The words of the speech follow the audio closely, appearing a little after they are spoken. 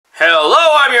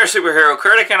your superhero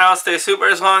critic, and I'll stay super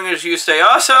as long as you stay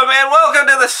awesome, and welcome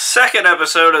to the second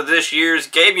episode of this year's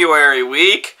Gamuary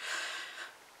week.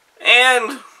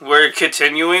 And we're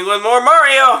continuing with more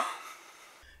Mario.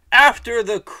 After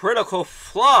the critical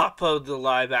flop of the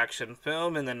live-action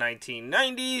film in the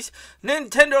 1990s,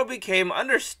 Nintendo became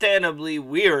understandably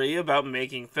weary about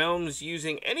making films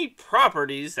using any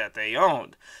properties that they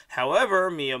owned. However,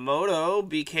 Miyamoto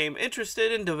became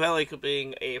interested in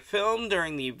developing a film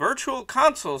during the Virtual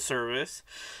Console service.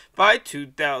 By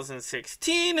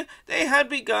 2016, they had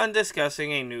begun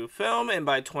discussing a new film, and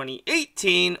by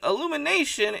 2018,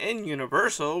 Illumination and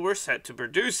Universal were set to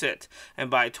produce it. And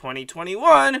by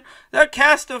 2021, the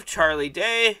cast of Charlie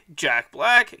Day, Jack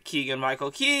Black,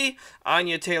 Keegan-Michael Key,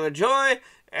 Anya Taylor-Joy,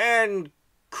 and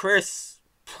Chris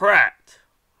Pratt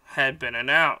had been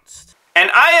announced. And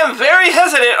I am very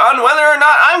hesitant on whether or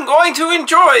not I'm going to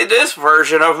enjoy this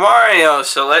version of Mario.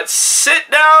 So let's sit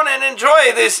down and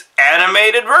enjoy this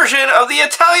animated version of the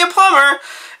Italian Plumber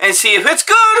and see if it's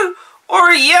good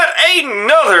or yet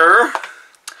another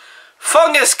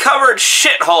fungus-covered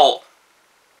shithole.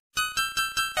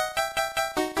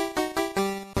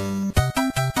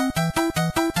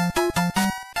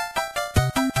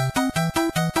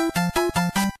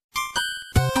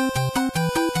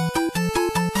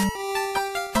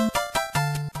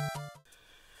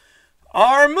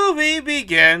 Our movie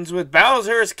begins with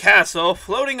Bowser's castle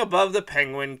floating above the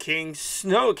Penguin King's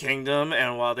Snow Kingdom,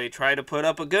 and while they try to put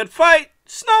up a good fight,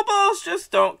 snowballs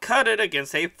just don't cut it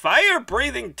against a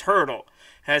fire-breathing turtle,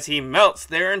 as he melts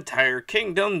their entire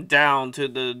kingdom down to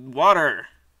the water.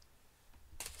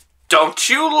 Don't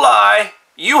you lie,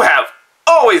 you have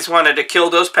always wanted to kill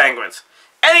those penguins.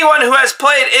 Anyone who has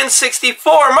played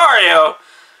N64 Mario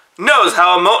knows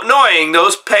how annoying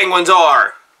those penguins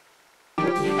are.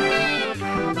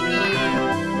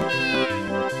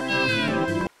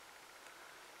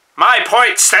 My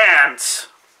point stands!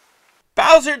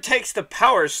 Bowser takes the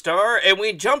Power Star, and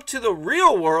we jump to the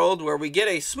real world where we get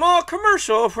a small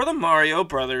commercial for the Mario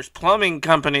Brothers Plumbing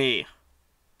Company.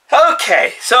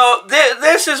 Okay, so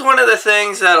this is one of the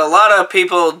things that a lot of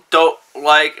people don't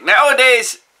like.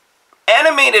 Nowadays,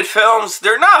 animated films,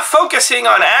 they're not focusing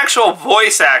on actual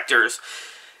voice actors.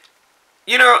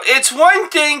 You know, it's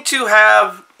one thing to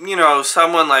have, you know,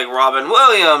 someone like Robin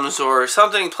Williams or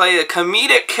something play a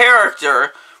comedic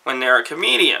character when they're a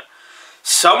comedian.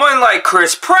 Someone like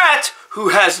Chris Pratt, who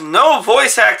has no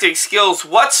voice acting skills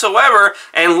whatsoever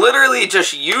and literally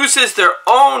just uses their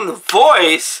own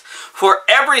voice for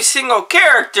every single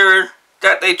character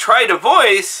that they try to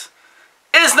voice,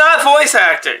 is not voice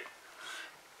acting.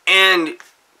 And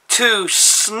to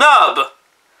snub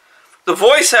the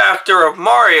voice actor of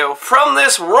Mario from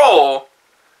this role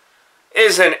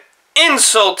is an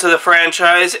insult to the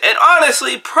franchise, and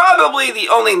honestly, probably the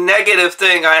only negative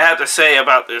thing I have to say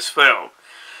about this film.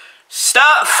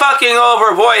 Stop fucking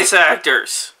over voice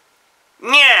actors.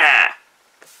 Yeah.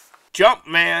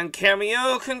 Jumpman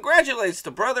cameo congratulates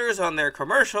the brothers on their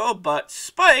commercial, but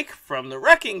Spike from the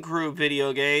Wrecking Crew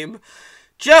video game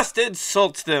just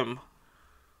insults them.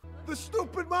 The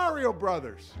stupid Mario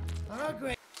Brothers.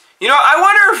 You know, I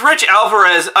wonder if Rich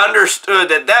Alvarez understood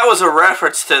that that was a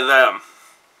reference to them.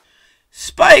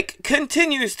 Spike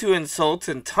continues to insult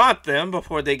and taunt them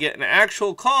before they get an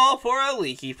actual call for a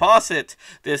leaky faucet.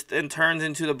 This then turns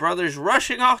into the brothers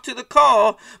rushing off to the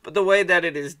call, but the way that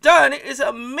it is done is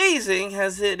amazing,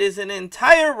 as it is an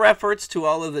entire reference to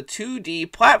all of the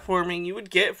 2D platforming you would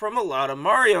get from a lot of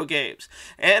Mario games.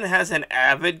 And as an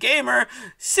avid gamer,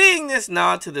 seeing this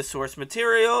nod to the source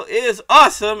material is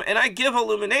awesome, and I give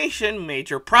Illumination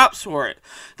major props for it.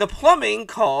 The plumbing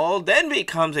call then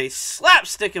becomes a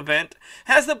slapstick event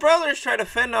as the brothers try to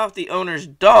fend off the owner's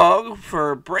dog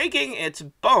for breaking its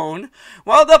bone,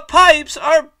 while the pipes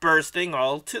are bursting,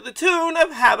 all to the tune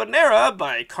of Habanera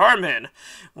by Carmen.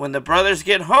 When the brothers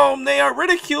get home, they are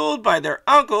ridiculed by their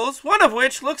uncles, one of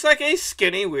which looks like a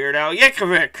skinny Weird Al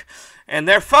Yankovic, and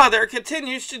their father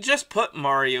continues to just put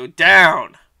Mario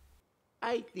down.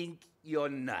 I think you're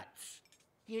nuts.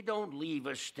 You don't leave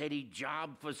a steady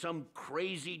job for some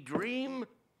crazy dream,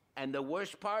 and the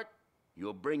worst part,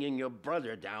 you're bringing your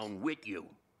brother down with you.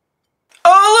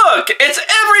 Oh look, it's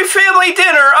every family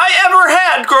dinner I ever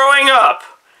had growing up.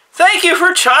 Thank you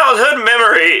for childhood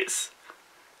memories.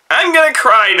 I'm gonna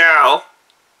cry now.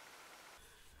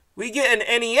 We get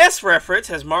an NES reference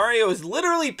as Mario is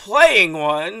literally playing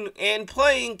one and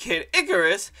playing Kid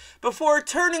Icarus before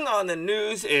turning on the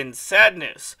news in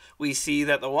sadness. We see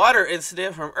that the water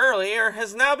incident from earlier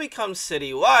has now become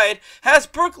citywide as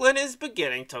Brooklyn is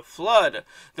beginning to flood.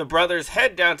 The brothers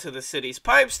head down to the city's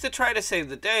pipes to try to save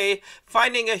the day,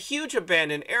 finding a huge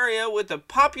abandoned area with a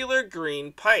popular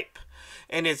green pipe.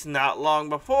 And it's not long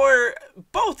before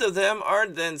both of them are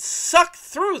then sucked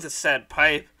through the said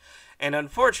pipe and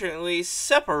unfortunately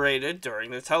separated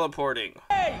during the teleporting.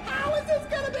 Hey, how is this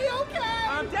gonna be okay?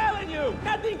 I'm telling you,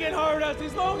 nothing can hurt us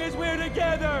as long as we're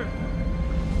together.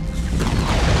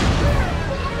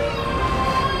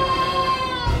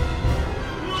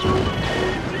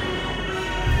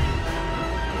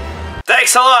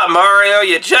 Thanks a lot, Mario.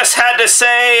 You just had to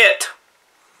say it.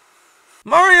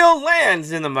 Mario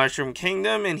lands in the Mushroom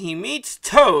Kingdom and he meets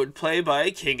Toad, played by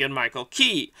Keegan-Michael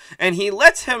Key, and he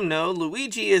lets him know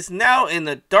Luigi is now in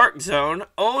the Dark Zone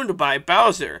owned by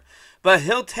Bowser, but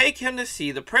he'll take him to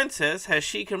see the princess as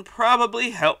she can probably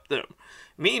help them.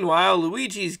 Meanwhile,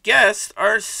 Luigi's guests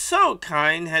are so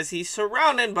kind as he's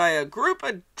surrounded by a group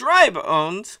of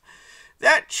dry-bones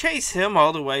that chase him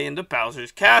all the way into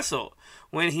Bowser's castle,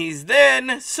 when he's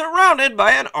then surrounded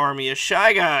by an army of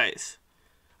Shy Guys.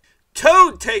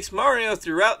 Toad takes Mario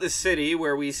throughout the city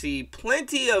where we see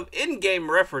plenty of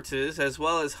in-game references as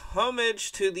well as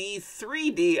homage to the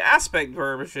 3D aspect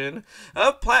version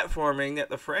of platforming that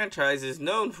the franchise is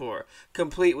known for,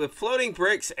 complete with floating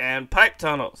bricks and pipe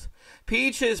tunnels.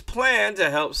 Peach's plan to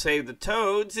help save the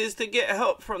Toads is to get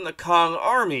help from the Kong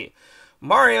army.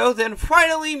 Mario then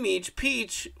finally meets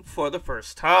Peach for the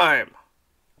first time.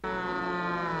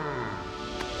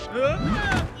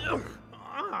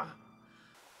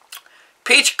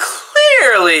 Peach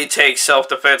clearly takes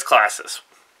self-defense classes.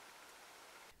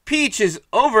 Peach is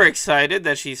overexcited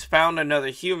that she's found another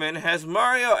human as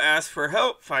Mario asks for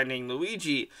help finding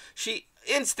Luigi. She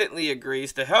instantly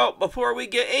agrees to help before we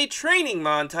get a training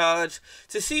montage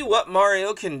to see what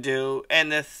Mario can do.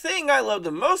 And the thing I love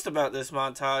the most about this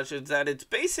montage is that it's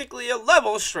basically a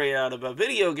level straight out of a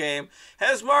video game,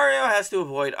 as Mario has to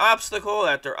avoid obstacle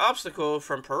after obstacle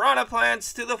from piranha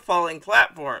plants to the falling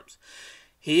platforms.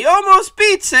 He almost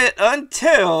beats it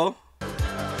until...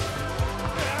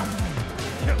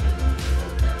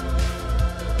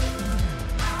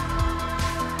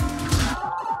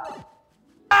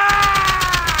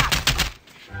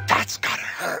 That's gotta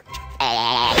hurt.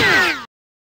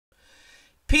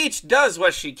 Peach does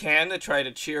what she can to try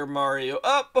to cheer Mario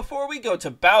up. Before we go to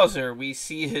Bowser, we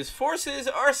see his forces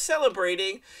are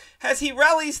celebrating as he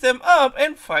rallies them up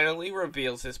and finally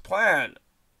reveals his plan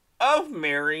of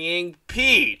marrying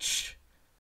Peach.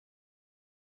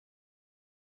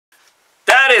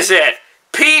 That is it.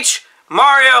 Peach,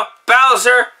 Mario,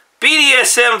 Bowser,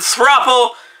 BDSM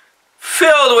throuple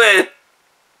filled with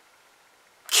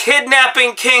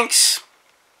kidnapping kinks.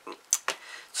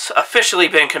 It's officially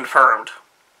been confirmed.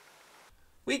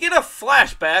 We get a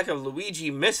flashback of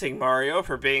Luigi missing Mario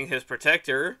for being his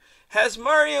protector, as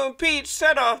Mario and Peach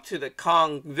set off to the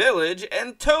Kong village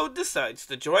and Toad decides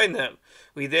to join them.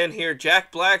 We then hear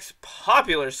Jack Black's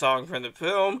popular song from the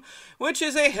film, which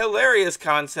is a hilarious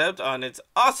concept on its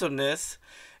awesomeness,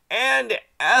 and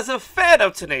as a fan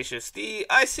of Tenacious D,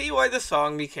 I see why the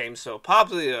song became so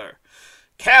popular.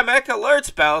 Kamek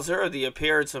alerts Bowser of the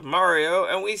appearance of Mario,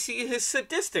 and we see his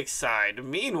sadistic side.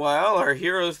 Meanwhile, our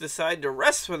heroes decide to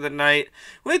rest for the night,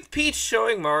 with Peach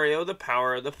showing Mario the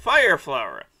power of the Fire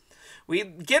Flower. We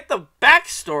get the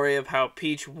backstory of how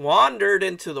Peach wandered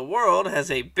into the world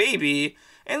as a baby,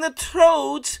 and the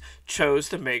Toads chose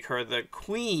to make her the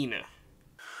queen.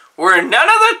 Were none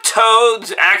of the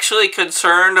Toads actually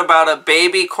concerned about a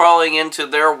baby crawling into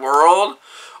their world?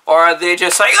 Or are they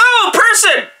just like, oh,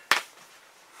 person!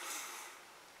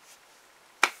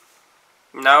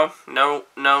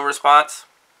 No response?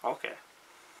 Okay.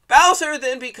 Bowser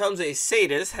then becomes a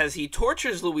sadist as he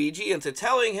tortures Luigi into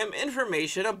telling him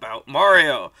information about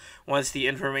Mario. Once the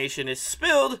information is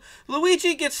spilled,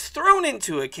 Luigi gets thrown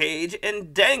into a cage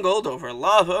and dangled over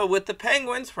lava with the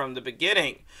penguins from the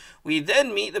beginning. We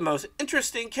then meet the most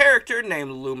interesting character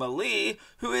named Luma Lee,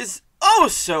 who is oh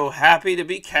so happy to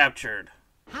be captured.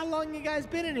 How long you guys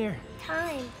been in here?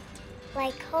 Time,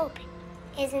 like hope,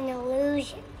 is an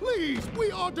illusion. Please,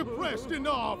 we are depressed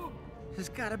enough. There's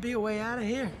gotta be a way out of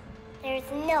here. There's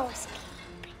no escape.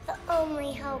 The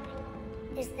only hope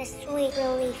is the sweet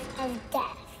relief of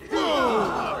death.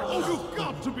 Oh, you've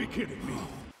got to be kidding me.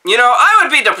 You know, I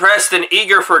would be depressed and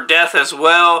eager for death as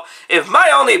well if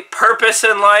my only purpose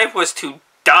in life was to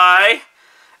die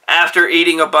after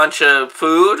eating a bunch of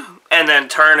food and then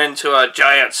turn into a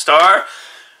giant star.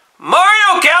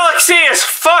 Mario Galaxy is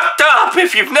fucked up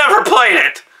if you've never played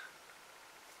it!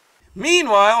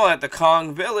 Meanwhile, at the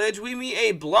Kong village, we meet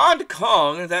a blonde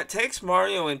Kong that takes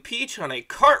Mario and Peach on a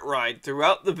cart ride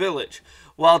throughout the village,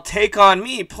 while Take On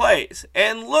Me plays,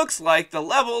 and looks like the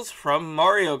levels from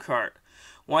Mario Kart.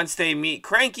 Once they meet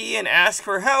Cranky and ask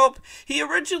for help, he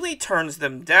originally turns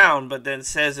them down, but then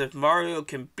says if Mario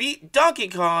can beat Donkey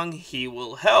Kong, he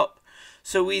will help.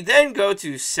 So we then go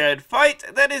to said fight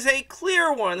that is a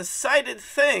clear one-sided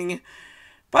thing,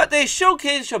 but they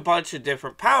showcase a bunch of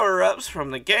different power-ups from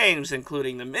the games,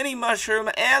 including the mini mushroom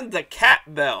and the cat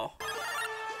bell.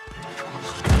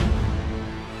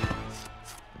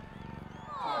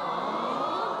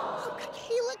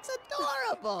 He looks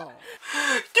adorable.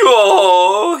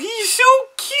 Oh, he's so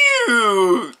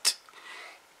cute!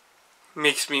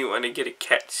 Makes me want to get a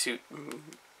cat suit and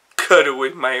cuddle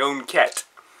with my own cat.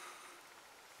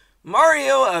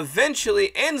 Mario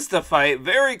eventually ends the fight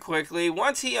very quickly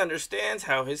once he understands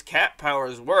how his cat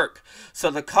powers work, so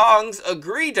the Kongs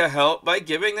agree to help by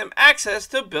giving them access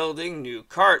to building new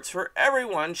karts for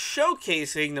everyone,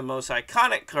 showcasing the most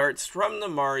iconic karts from the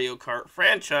Mario Kart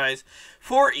franchise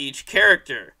for each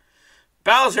character.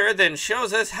 Bowser then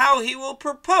shows us how he will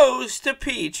propose to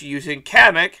Peach using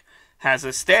Kamek as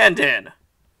a stand-in.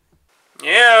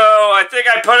 Ew, I think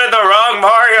I put in the wrong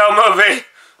Mario movie!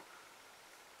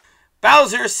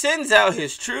 Bowser sends out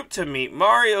his troop to meet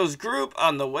Mario's group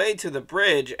on the way to the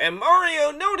bridge, and Mario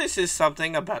notices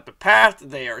something about the path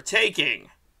they are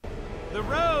taking. The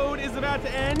road is about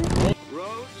to end.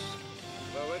 Roads?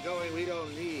 Where we're going, we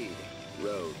don't need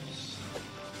roads.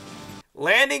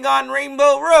 Landing on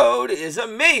Rainbow Road is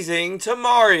amazing to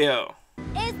Mario.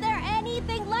 Is there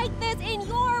anything like this in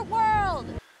your world?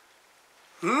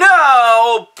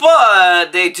 No,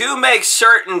 but they do make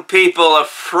certain people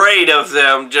afraid of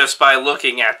them just by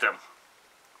looking at them.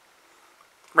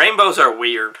 Rainbows are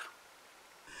weird.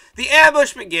 The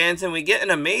ambush begins and we get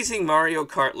an amazing Mario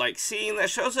Kart-like scene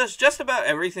that shows us just about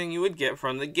everything you would get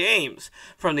from the games.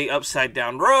 From the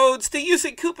upside-down roads, to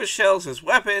using Koopa shells as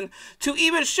weapon, to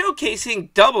even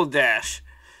showcasing Double Dash.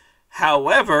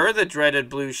 However, the dreaded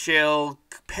blue shell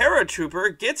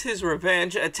paratrooper gets his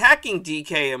revenge, attacking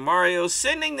DK and Mario,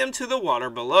 sending them to the water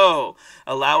below,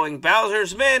 allowing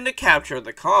Bowser's men to capture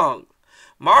the Kong.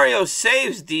 Mario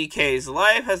saves DK's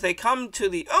life as they come to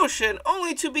the ocean,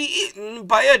 only to be eaten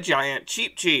by a giant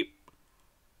Cheep Cheep.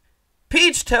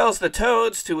 Peach tells the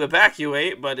Toads to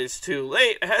evacuate, but it's too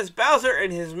late as Bowser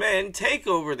and his men take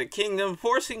over the kingdom,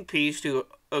 forcing Peach to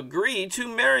agree to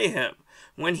marry him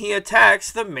when he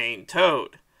attacks the main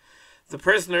Toad. The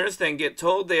prisoners then get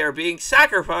told they are being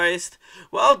sacrificed,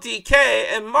 while DK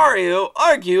and Mario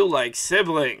argue like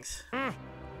siblings.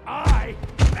 I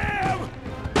am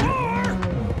more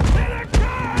than a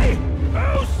guy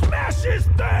who smashes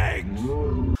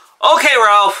things! Okay,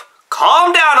 Ralph,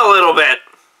 calm down a little bit.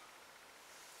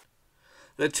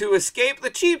 The two escape the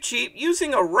Cheep Cheep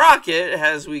using a rocket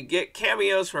as we get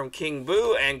cameos from King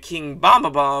Boo and King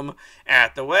Bombabomb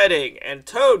at the wedding, and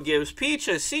Toad gives Peach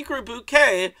a secret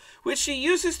bouquet which she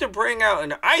uses to bring out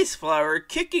an ice flower,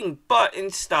 kicking butt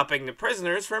and stopping the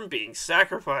prisoners from being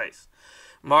sacrificed.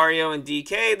 Mario and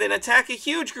DK then attack a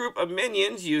huge group of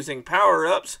minions using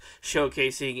power-ups,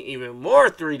 showcasing even more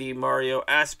 3D Mario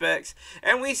aspects,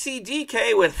 and we see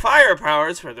DK with fire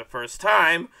powers for the first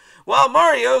time, while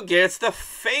Mario gets the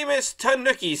famous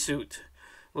Tanuki suit.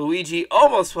 Luigi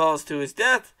almost falls to his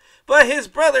death, but his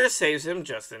brother saves him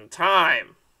just in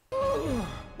time.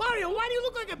 Mario, why do you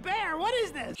look like a bear? What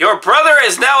is this? Your brother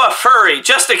is now a furry,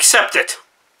 just accept it.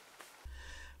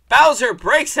 Bowser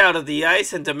breaks out of the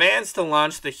ice and demands to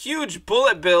launch the huge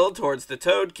bullet bill towards the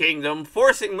Toad Kingdom,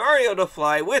 forcing Mario to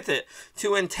fly with it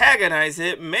to antagonize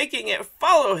it, making it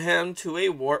follow him to a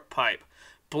warp pipe,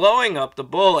 blowing up the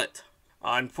bullet.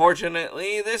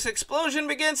 Unfortunately, this explosion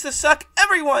begins to suck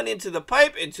everyone into the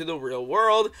pipe into the real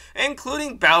world,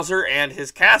 including Bowser and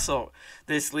his castle.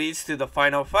 This leads to the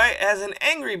final fight as an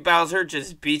angry Bowser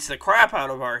just beats the crap out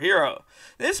of our hero.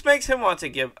 This makes him want to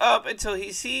give up until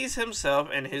he sees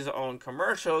himself in his own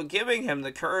commercial, giving him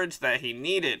the courage that he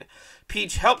needed.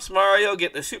 Peach helps Mario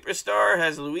get the superstar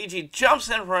as Luigi jumps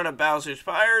in front of Bowser's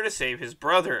fire to save his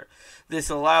brother. This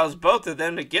allows both of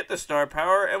them to get the star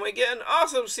power, and we get an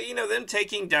awesome scene of them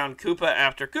taking down Koopa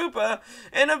after Koopa,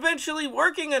 and eventually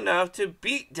working enough to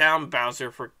beat down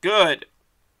Bowser for good.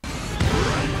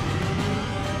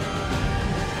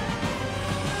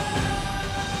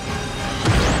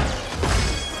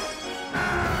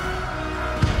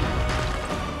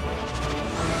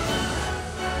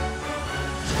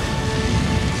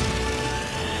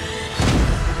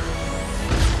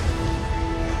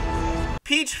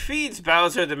 Peach feeds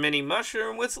Bowser the mini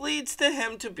mushroom, which leads to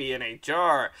him to be in a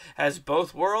jar, as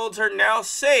both worlds are now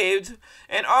saved,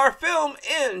 and our film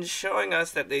ends showing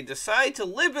us that they decide to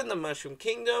live in the Mushroom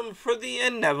Kingdom for the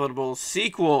inevitable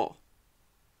sequel.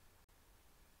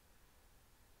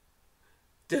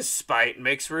 Despite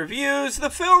mixed reviews, the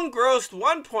film grossed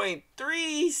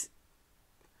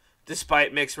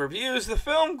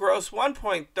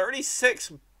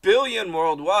 1.36 billion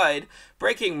worldwide,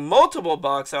 breaking multiple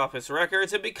box office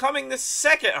records and becoming the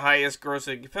second highest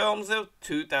grossing films of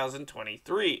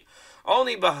 2023,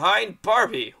 only behind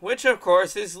Barbie, which of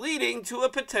course is leading to a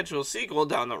potential sequel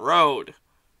down the road.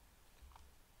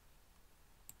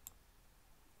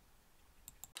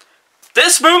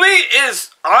 This movie is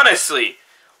honestly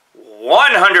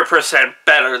 100%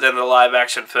 better than the live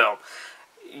action film.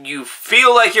 You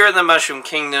feel like you're in the Mushroom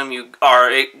Kingdom. You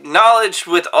are acknowledged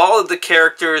with all of the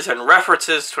characters and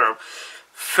references from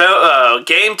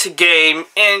game to game,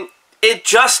 and it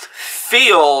just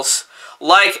feels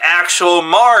like actual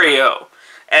Mario.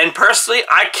 And personally,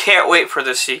 I can't wait for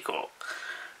the sequel.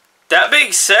 That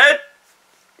being said,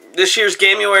 this year's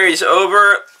Gamuary is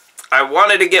over. I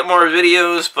wanted to get more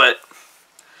videos, but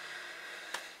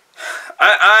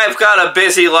I've got a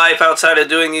busy life outside of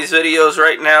doing these videos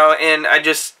right now, and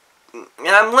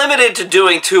I'm limited to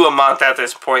doing 2 a month at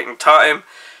this point in time,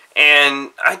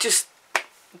 and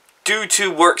due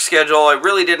to work schedule, I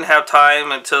really didn't have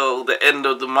time until the end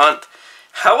of the month.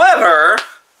 However,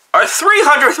 our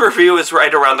 300th review is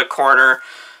right around the corner,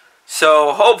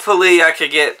 so hopefully I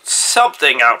could get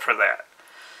something out for that.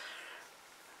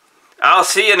 I'll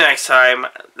see you next time.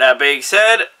 That being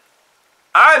said,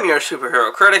 I'm your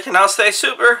superhero critic, and I'll stay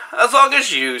super as long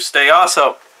as you stay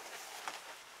awesome.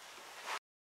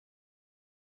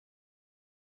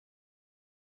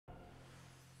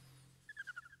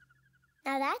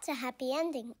 Now that's a happy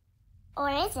ending. Or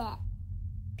is it?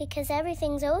 Because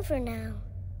everything's over now,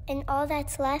 and all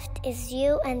that's left is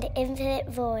you and the infinite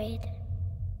void.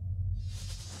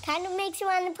 Kind of makes you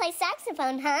want to play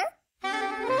saxophone, huh?